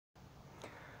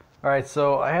All right,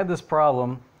 so I had this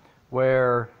problem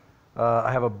where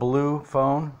I have a blue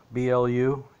phone,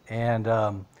 BLU, and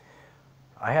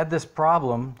I had this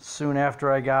problem soon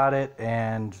after I got it,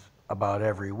 and about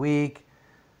every week,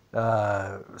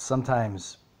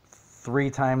 sometimes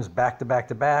 3 times back to back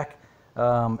to back,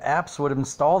 apps would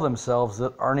install themselves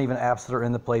that aren't even apps that are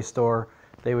in the Play Store.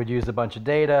 They would use a bunch of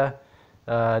data,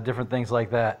 different things like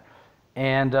that.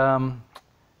 And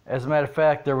as a matter of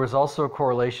fact, there was also a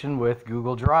correlation with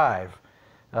Google Drive.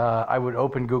 I would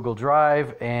open Google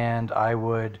Drive and I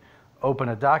would open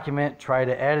a document, try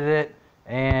to edit it,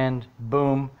 and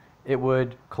boom, it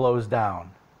would close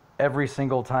down. Every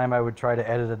single time I would try to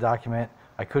edit a document,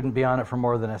 I couldn't be on it for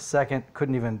more than a second,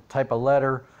 couldn't even type a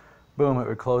letter, boom, it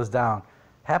would close down.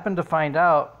 Happened to find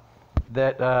out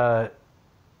that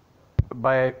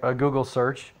by a Google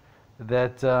search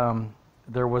that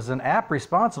there was an app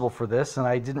responsible for this, and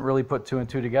I didn't really put 2 and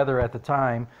 2 together at the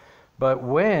time. But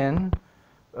when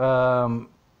that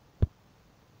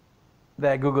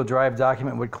Google Drive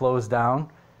document would close down,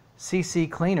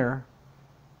 CC Cleaner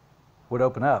would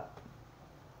open up.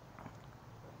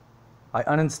 I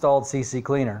uninstalled CC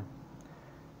Cleaner,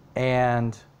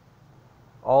 and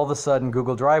all of a sudden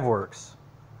Google Drive works.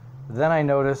 Then I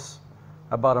notice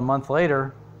about a month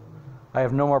later, I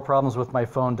have no more problems with my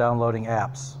phone downloading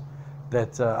apps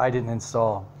that I didn't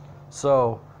install.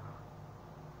 So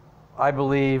I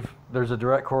believe there's a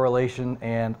direct correlation,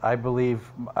 and I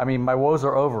mean, my woes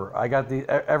are over. I got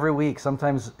every week,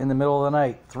 sometimes in the middle of the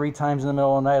night, 3 times in the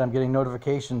middle of the night, I'm getting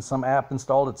notifications some app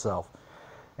installed itself.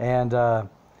 And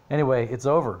anyway, it's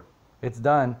over. It's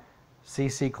done.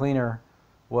 CC Cleaner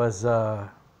was the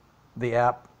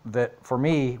app that, for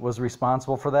me, was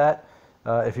responsible for that.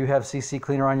 If you have CC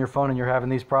Cleaner on your phone and you're having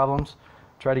these problems,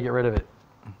 try to get rid of it.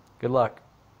 Good luck.